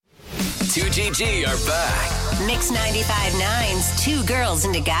2GG are back. Mix 95.9's Two Girls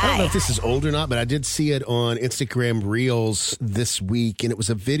and a Guy. I don't know if this is old or not, but I did see it on Instagram Reels this week, and it was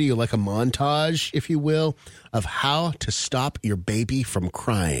a video, like a montage, if you will, of how to stop your baby from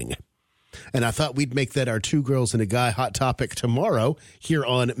crying. And I thought we'd make that our Two Girls and a Guy hot topic tomorrow here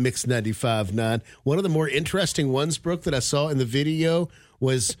on Mix 95.9. One of the more interesting ones, Brooke, that I saw in the video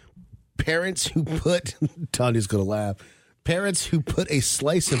was parents who put, Tanya's going to laugh, parents who put a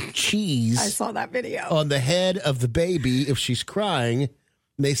slice of cheese I saw that video on the head of the baby if she's crying.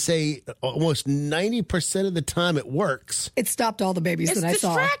 They say almost 90% of the time it works. It stopped all the babies that I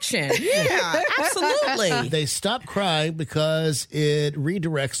saw. It's distraction. Yeah, absolutely. They stop crying because it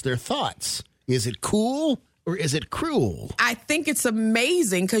redirects their thoughts. Is it cool or is it cruel? I think it's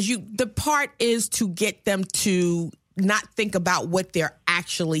amazing because the part is to get them to not think about what they're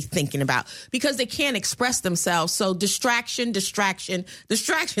actually thinking about because they can't express themselves. So distraction,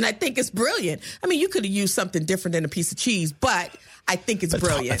 I think is brilliant. I mean, you could have used something different than a piece of cheese, but I think it's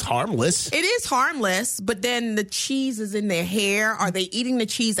brilliant. It's harmless. It is harmless, but then the cheese is in their hair. Are they eating the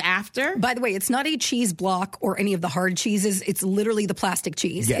cheese after? By the way, it's not a cheese block or any of the hard cheeses. It's literally the plastic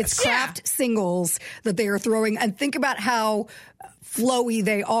cheese. Yes. It's Kraft singles that they are throwing. And think about how flowy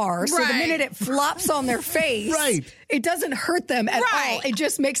they are. So the Right. minute it flops on their face, Right. it doesn't hurt them at Right. all. It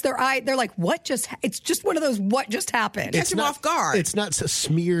just makes their eye, they're like, it's just one of those, what just happened? Catch them off guard. It's not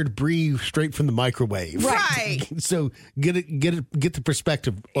smeared brie straight from the microwave. Right. So get the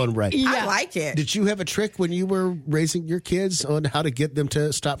perspective on right. I like it. Did you have a trick when you were raising your kids on how to get them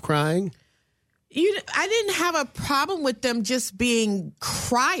to stop crying? I didn't have a problem with them just being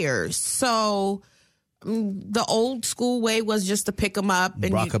criers. So the old school way was just to pick them up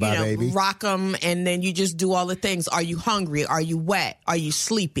and baby. rock them, and then you just do all the things. Are you hungry? Are you wet? Are you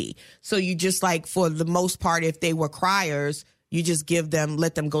sleepy? So you just for the most part, if they were criers, you just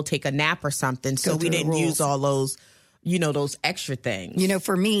let them go take a nap or something. So we didn't use all those, those extra things.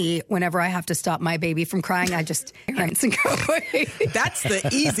 For me, whenever I have to stop my baby from crying, I just rinse and go away. That's the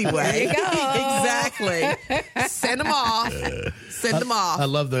easy way. There you go. Exactly. Send them off. Send them off. I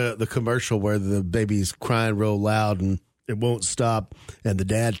love the commercial where the baby's crying real loud and it won't stop, and the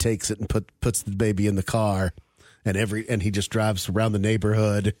dad takes it and puts the baby in the car, and he just drives around the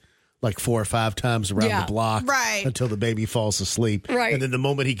neighborhood like 4 or 5 times around the block until the baby falls asleep. Right. And then the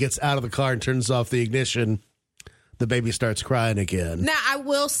moment he gets out of the car and turns off the ignition, the baby starts crying again. Now, I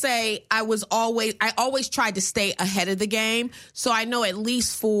will say I always tried to stay ahead of the game. So I know at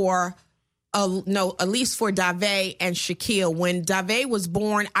least for Dave and Shaquille, when Dave was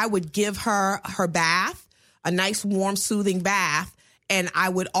born, I would give her bath, a nice, warm, soothing bath. And I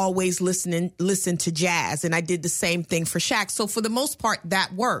would always listen to jazz. And I did the same thing for Shaq. So for the most part,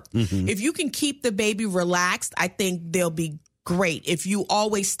 that worked. Mm-hmm. If you can keep the baby relaxed, I think they'll be great if you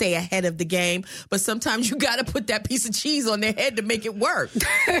always stay ahead of the game. But sometimes you got to put that piece of cheese on their head to make it work.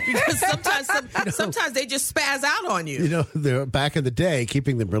 Because sometimes they just spaz out on you. Back in the day,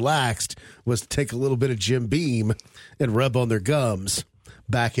 keeping them relaxed was to take a little bit of Jim Beam and rub on their gums.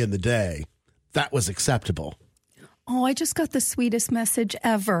 Back in the day, that was acceptable. Oh, I just got the sweetest message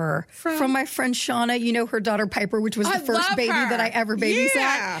ever from my friend Shauna. Her daughter Piper, which was the first baby that I ever babysat.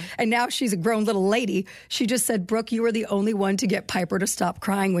 Yeah. And now she's a grown little lady. She just said, Brooke, you were the only one to get Piper to stop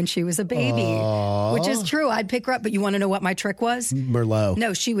crying when she was a baby. Aww. Which is true. I'd pick her up, but you want to know what my trick was? Merlot.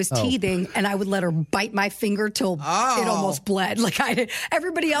 No, she was teething, and I would let her bite my finger till it almost bled. Like I did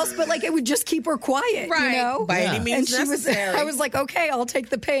everybody else, but it would just keep her quiet, By any means necessary. I was like, okay, I'll take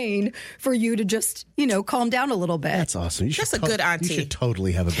the pain for you to just, calm down a little bit. That's awesome. That's a good auntie. You should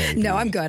totally have a baby. No, I'm good.